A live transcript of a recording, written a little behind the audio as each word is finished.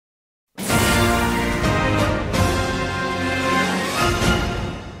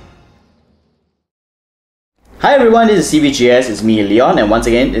Hi everyone, this is CVGS, it's me Leon, and once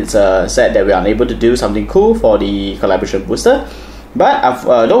again it's a set that we are unable to do something cool for the collaboration booster. But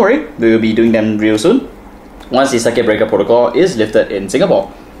don't worry, we will be doing them real soon once the circuit breaker protocol is lifted in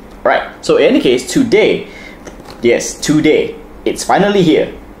Singapore. Right, so in any case, today, it's finally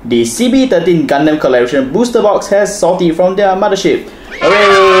here. The CB13 Gundam Collaboration Booster Box has sorted from their mothership.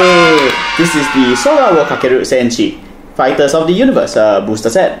 Hooray! This is the宇宙を駆ける戦士, Fighters of the Universe booster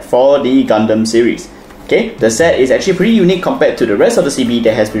set for the Gundam series. Okay, the set is actually pretty unique compared to the rest of the CB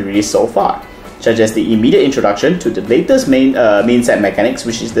that has been released so far, such as the immediate introduction to the latest main set mechanics,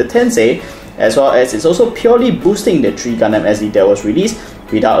 which is the Tensei, as well as it's also purely boosting the 3 Gundam SD that was released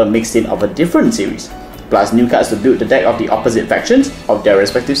without a mix-in of a different series, plus new cards to build the deck of the opposite factions of their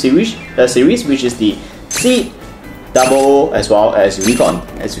respective series, which is the Seed, Double, as well as Unicorn,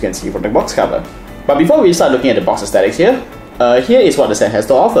 as you can see from the box cover. But before we start looking at the box aesthetics here is what the set has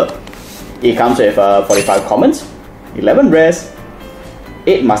to offer. It comes with 45 commons, 11 rares,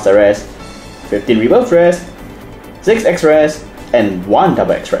 8 master rares, 15 rebirth rares, 6 X rares, and 1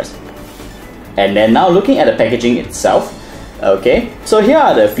 double X rares. And then now looking at the packaging itself, okay, so here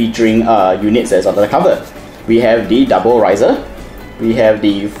are the featuring units that's on the cover. We have the Double Riser, we have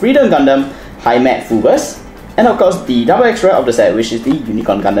the Freedom Gundam High Mat Full Burst, and of course the double X rare of the set, which is the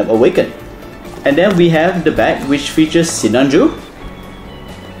Unicorn Gundam Awaken. And then we have the back, which features Sinanju,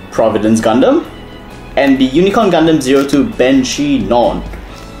 Providence Gundam, and the Unicorn Gundam 02 Banshee Non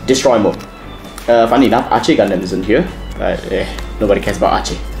Destroy Mode. Funny enough, Archie Gundam isn't here. Nobody cares about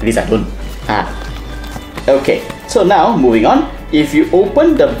Archie. At least I don't. Okay, so now moving on. If you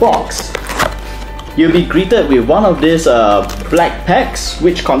open the box, you'll be greeted with one of these black packs,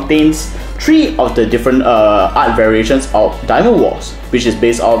 which contains 3 of the different art variations of Diamond Wars, which is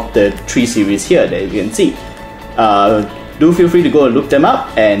based off the 3 series here that you can see. Do feel free to go and look them up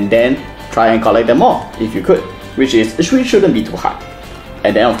and then try and collect them all if you could, which shouldn't be too hard.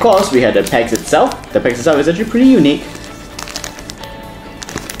 And then of course we have the packs itself. The packs itself is actually pretty unique,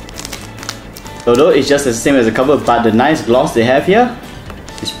 although it's just the same as the cover, but the nice gloss they have here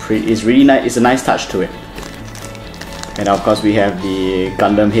is really nice. It's a nice touch to it. And of course we have the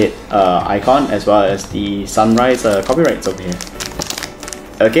Gundam head icon, as well as the Sunrise copyrights over here.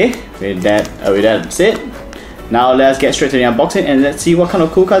 Okay, with that said, now let's get straight to the unboxing and let's see what kind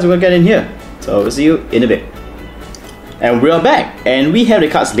of cool cards we're gonna get in here. So we'll see you in a bit. And we're back, and we have the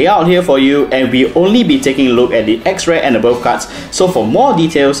cards laid out here for you, and we'll only be taking a look at the X-Ray and above cards. So for more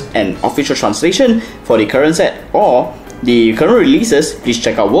details and official translation for the current set or the current releases, please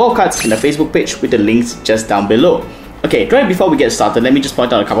check out World Cards in the Facebook page with the links just down below. Okay, right before we get started, let me just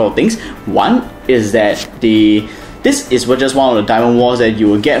point out a couple of things. One is that this is just one of the Diamond Wars that you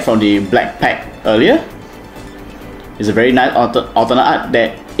will get from the black pack earlier. It's a very nice alternate art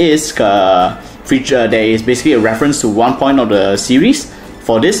that is basically a reference to one point of the series.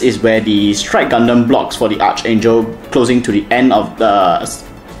 For this is where the Strike Gundam blocks for the Archangel closing to the end of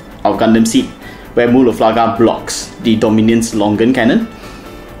Gundam Seed, where Mulaflaga blocks the Dominion's long gun cannon,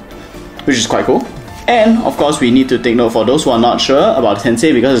 which is quite cool. And of course we need to take note, for those who are not sure about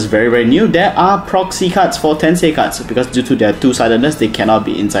Tensei, because it's very new, there are proxy cards for Tensei cards, because due to their two-sidedness they cannot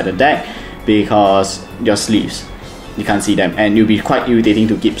be inside the deck because your sleeves, you can't see them, and it'll be quite irritating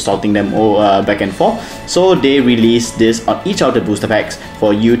to keep sorting them all back and forth. So they release this on each of the booster packs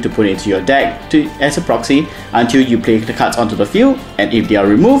for you to put into your deck as a proxy until you play the cards onto the field, and if they are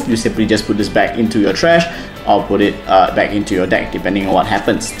removed, you simply just put this back into your trash or put it back into your deck, depending on what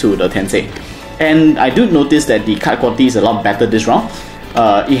happens to the Tensei. And I do notice that the card quality is a lot better this round.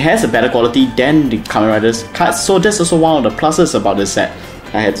 It has a better quality than the Kamen Rider's cards, so that's also one of the pluses about this set,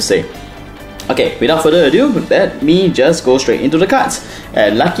 I had to say. Okay, without further ado, let me just go straight into the cards.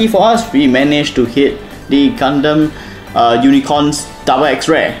 And lucky for us, we managed to hit the Gundam Unicorn's Double X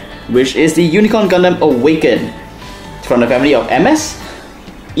Rare, which is the Unicorn Gundam Awaken from the family of MS.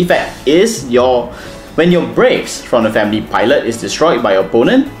 Effect is when your Braves from the family Pilot is destroyed by your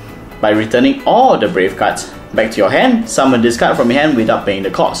opponent, by returning all the Brave cards back to your hand, summon this card from your hand without paying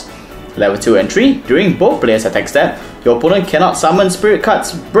the cost. Level 2 and 3, during both players' attack step, your opponent cannot summon Spirit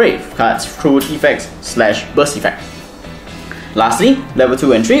cards, Brave cards through effects / burst effect. Lastly, level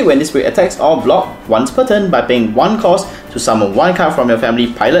 2 and 3, when this Spirit attacks or block once per turn by paying 1 cost to summon 1 card from your family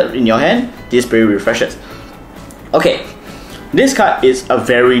Pilot in your hand, this Spirit refreshes. Okay, this card is a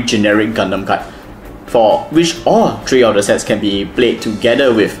very generic Gundam card, for which all 3 of the sets can be played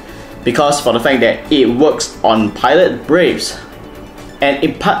together with, because for the fact that it works on Pilot Braves. And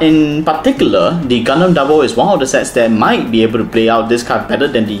in particular, the Gundam Double is one of the sets that might be able to play out this card better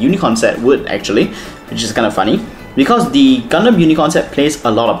than the Unicorn set would actually, which is kind of funny. Because the Gundam Unicorn set plays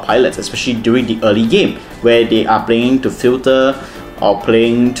a lot of pilots, especially during the early game, where they are playing to filter or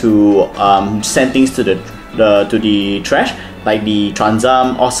playing to send things to the trash, like the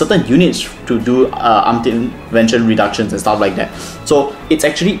Transam or certain units to do armed intervention reductions and stuff like that. So it's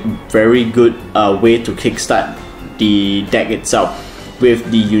actually very good way to kickstart the deck itself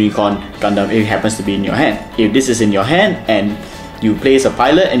with the Unicorn Gundam if it happens to be in your hand. If this is in your hand and you place a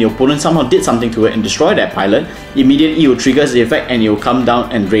pilot and your opponent somehow did something to it and destroy that pilot, immediately it triggers the effect and it will come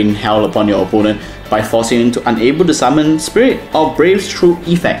down and rain hell upon your opponent by forcing him to unable to summon Spirit or Braves through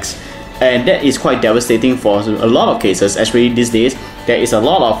effects. And that is quite devastating for a lot of cases, especially these days. There is a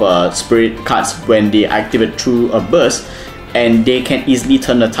lot of Spirit cards when they activate through a burst, and they can easily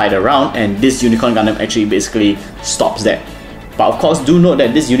turn the tide around, and this Unicorn Gundam actually basically stops that. But of course, do note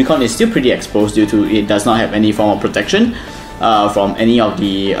that this Unicorn is still pretty exposed due to it does not have any form of protection from any of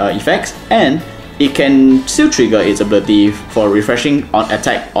the effects, and it can still trigger its ability for refreshing on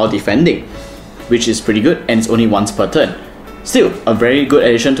attack or defending, which is pretty good, and it's only once per turn. Still, a very good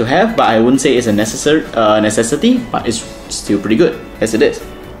addition to have, but I wouldn't say it's a necessity, but it's still pretty good as it is.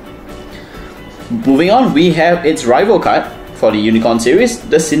 Moving on, we have its rival card for the Unicorn series,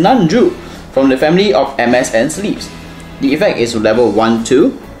 the Sinanju, from the family of MS and Sleeves. The effect is level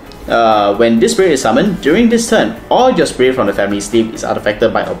 1-2. When this spirit is summoned during this turn, all your spirit from the family sleeve is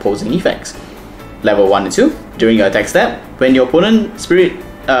unaffected by opposing effects. Level 1 and 2, during your attack step, when your opponent spirit,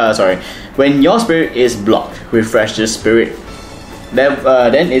 when your spirit is blocked, refresh this spirit.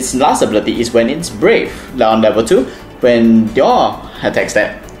 Then its last ability is when it's brave. On level 2, when your attack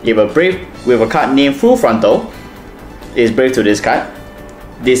step, if a brave with a card named Full Frontal is brave to this card,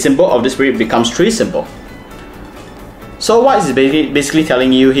 the symbol of the spirit becomes tree symbol. So what it's basically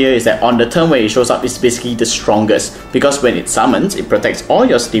telling you here is that on the turn where it shows up, it's basically the strongest, because when it summons, it protects all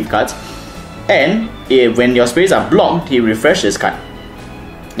your sleeve cards, and when your spirits are blocked, it refreshes this card.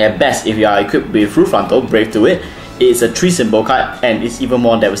 At best, if you are equipped with Full Frontal, brave to it, it's a tree symbol card, and it's even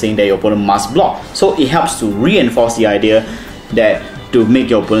more devastating that your opponent must block. So it helps to reinforce the idea that to make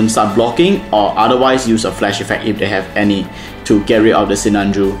your opponent start blocking, or otherwise use a flash effect if they have any to get rid of the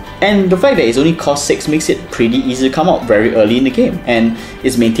Sinanju. And the fact that it's only cost 6 makes it pretty easy to come out very early in the game, and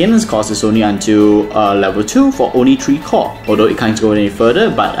its maintenance cost is only until level 2 for only 3 core, although it can't go any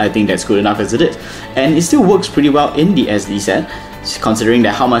further, but I think that's good enough as it is. And it still works pretty well in the SD set, considering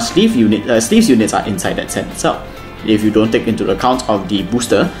that how much sleeves units are inside that set itself. If you don't take into account of the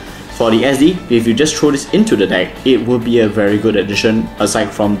booster for the SD, if you just throw this into the deck, it will be a very good addition aside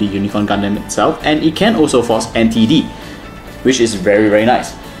from the Unicorn Gundam itself, and it can also force NTD, which is very, very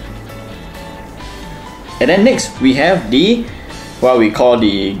nice. And then next we have the, what we call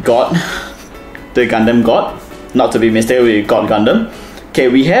the God, the Gundam God, not to be mistaken with God Gundam. Okay,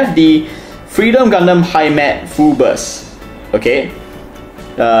 we have the Freedom Gundam High Mat Full Burst. Okay,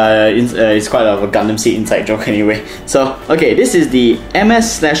 it's quite a Gundam Seed inside joke anyway. So okay, this is the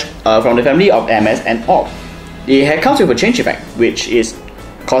MS slash from the family of MS and Orb. It comes with a change effect, which is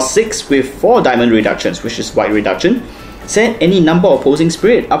cost 6 with 4 diamond reductions, which is white reduction. Send any number of opposing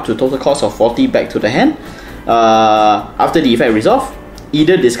spirit up to a total cost of 40 back to the hand. After the effect resolve,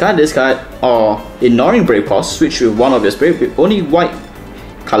 either discard this card or ignoring brave cost, switch with one of your spirit with only white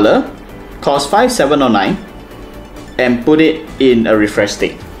color, cost 5, 7 or 9, and put it in a refresh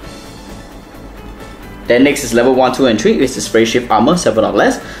state. Then next is level 1, 2 and 3, which is Spray Shift Armor 7 or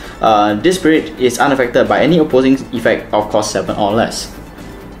less. This spirit is unaffected by any opposing effect of cost 7 or less.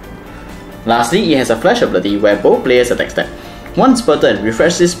 Lastly, it has a flash ability where both players attack step. Once per turn,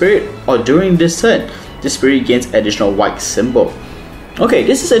 refresh this spirit, or during this turn, this spirit gains additional white symbol. Okay,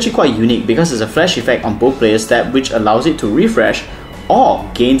 this is actually quite unique because it's a flash effect on both players' step, which allows it to refresh or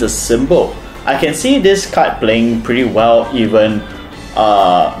gains a symbol. I can see this card playing pretty well, even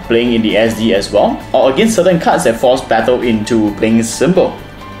playing in the SD as well, or against certain cards that force battle into playing symbol,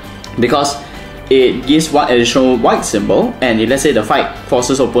 because it gives one additional white symbol, and if let's say the fight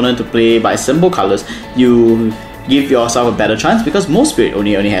forces opponent to play by symbol colors, you give yourself a better chance because most spirit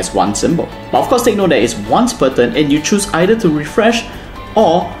only has one symbol. But of course, take note that it's once per turn, and you choose either to refresh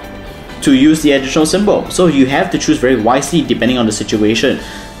or to use the additional symbol. So you have to choose very wisely depending on the situation.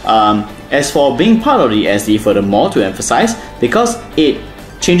 As for being part of the SD, furthermore, to emphasize, because it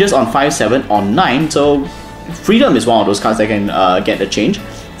changes on 5, 7 or 9, so Freedom is one of those cards that can get a change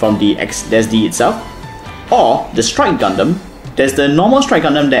from the SD itself. Or the Strike Gundam, there's the normal Strike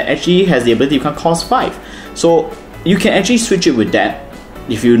Gundam that actually has the ability to cost 5. So you can actually switch it with that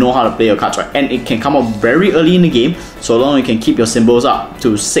if you know how to play your cards right, and it can come out very early in the game, so long you can keep your symbols up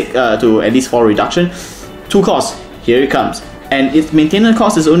to to at least 4 reduction. 2 costs, here it comes, and its maintenance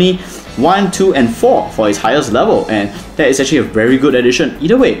cost is only 1, 2, and 4 for its highest level, and that is actually a very good addition.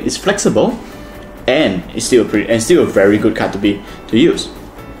 Either way, it's flexible, and it's still a very good card to use.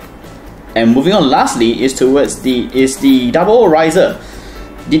 And moving on, lastly, is the Double Riser.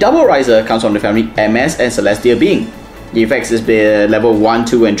 The Double Riser comes from the family MS and Celestial Being. The effects is level 1,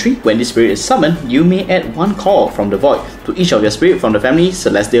 2, and 3. When this spirit is summoned, you may add 1 call from the void to each of your spirit from the family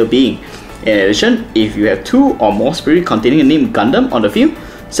Celestial Being. In addition, if you have 2 or more spirit containing a named Gundam on the field,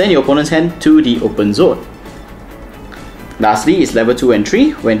 send your opponent's hand to the open zone. Lastly is level 2 and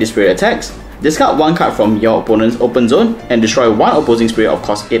 3. When this spirit attacks, discard 1 card from your opponent's open zone and destroy 1 opposing spirit of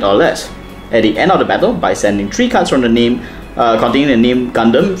cost 8 or less. At the end of the battle, by sending 3 cards from the name containing the name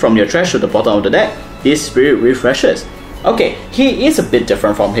Gundam from your trash to the bottom of the deck, this spirit refreshes. Okay, he is a bit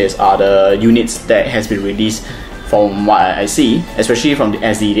different from his other units that has been released from what I see, especially from the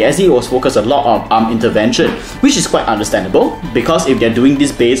SD. The SD was focused a lot on arm intervention, which is quite understandable, because if they're doing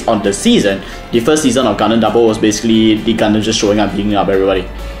this based on the season, the first season of Gundam Double was basically the Gundam just showing up, beating up everybody.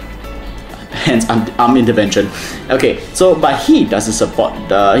 Hence arm intervention. Okay, so but he doesn't support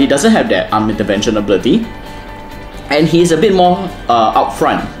he doesn't have that arm intervention ability, and he's a bit more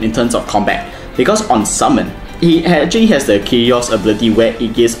upfront in terms of combat, because on summon he actually has the Chaos ability where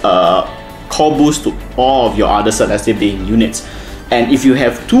it gives a call boost to all of your other Celestial Being units, and if you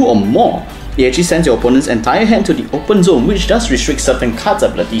have 2 or more, it actually sends your opponent's entire hand to the open zone, which does restrict certain cards'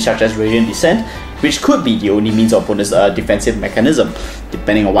 abilities such as Radiant Descent, which could be the only means of opponent's defensive mechanism,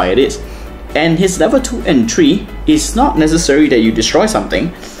 depending on why it is. And his level 2 and 3 is not necessary that you destroy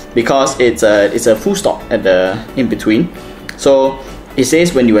something, because it's a full stop at the in between. So it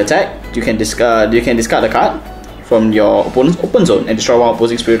says when you attack, you can discard a card from your opponent's open zone and destroy 1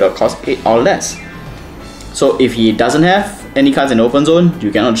 opposing spirit that costs 8 or less. So if he doesn't have any cards in the open zone,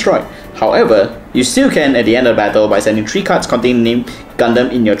 you cannot destroy. However, you still can at the end of the battle by sending 3 cards containing name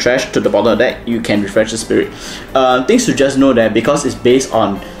Gundam in your trash to the bottom of the deck. You can refresh the spirit. Things to just know that because it's based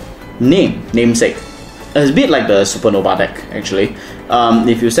on namesake. It's a bit like the Supernova deck actually.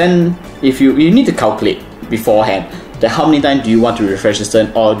 If you need to calculate beforehand that how many times do you want to refresh this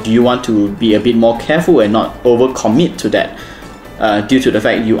turn, or do you want to be a bit more careful and not overcommit to that, due to the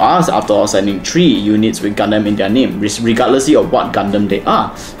fact you are after all sending 3 units with Gundam in their name, regardless of what Gundam they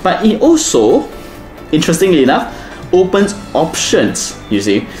are. But it also, interestingly enough, opens options. You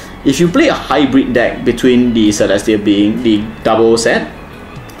see, if you play a hybrid deck between the Celestial Being, the double set,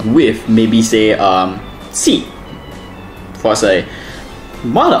 with maybe say Seed, for say,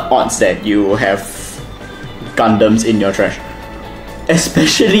 what are the odds that you have Gundams in your trash?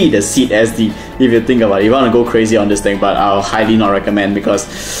 Especially the Seed SD, if you think about it. You want to go crazy on this thing, but I'll highly not recommend, because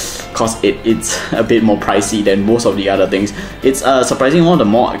it's a bit more pricey than most of the other things. It's surprisingly one of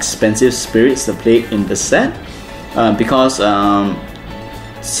the more expensive spirits to play in the set, because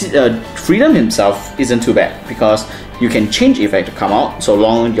Freedom himself isn't too bad, because you can change effect to come out so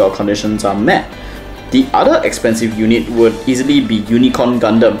long your conditions are met. The other expensive unit would easily be Unicorn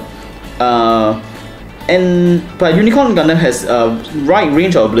Gundam, but Unicorn Gundam has a right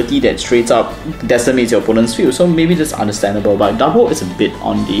range of ability that straight up decimates your opponent's field, so maybe that's understandable. But Double is a bit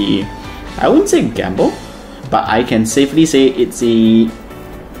on the, I wouldn't say gamble, but I can safely say it's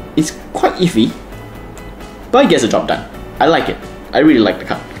quite iffy, but it gets the job done. I like it. I really like the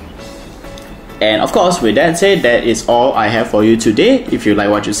card. And of course, with that said, that is all I have for you today. If you like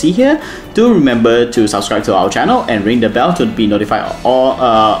what you see here, do remember to subscribe to our channel and ring the bell to be notified of all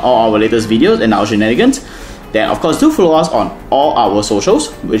our latest videos and our shenanigans. Then of course, do follow us on all our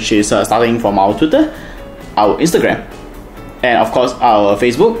socials, which is starting from our Twitter, our Instagram, and of course our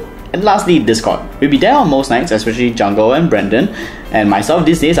Facebook, and lastly Discord. We'll be there on most nights, especially Jungle and Brandon, and myself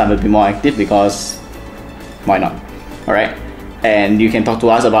these days I'm a bit more active because why not? Alright. And you can talk to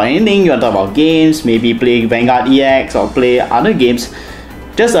us about anything. You want to talk about games, maybe play Vanguard EX or play other games,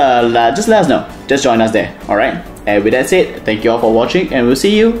 just let us know. Just join us there, alright? And with that said, thank you all for watching, and we'll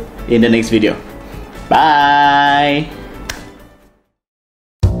see you in the next video. Bye!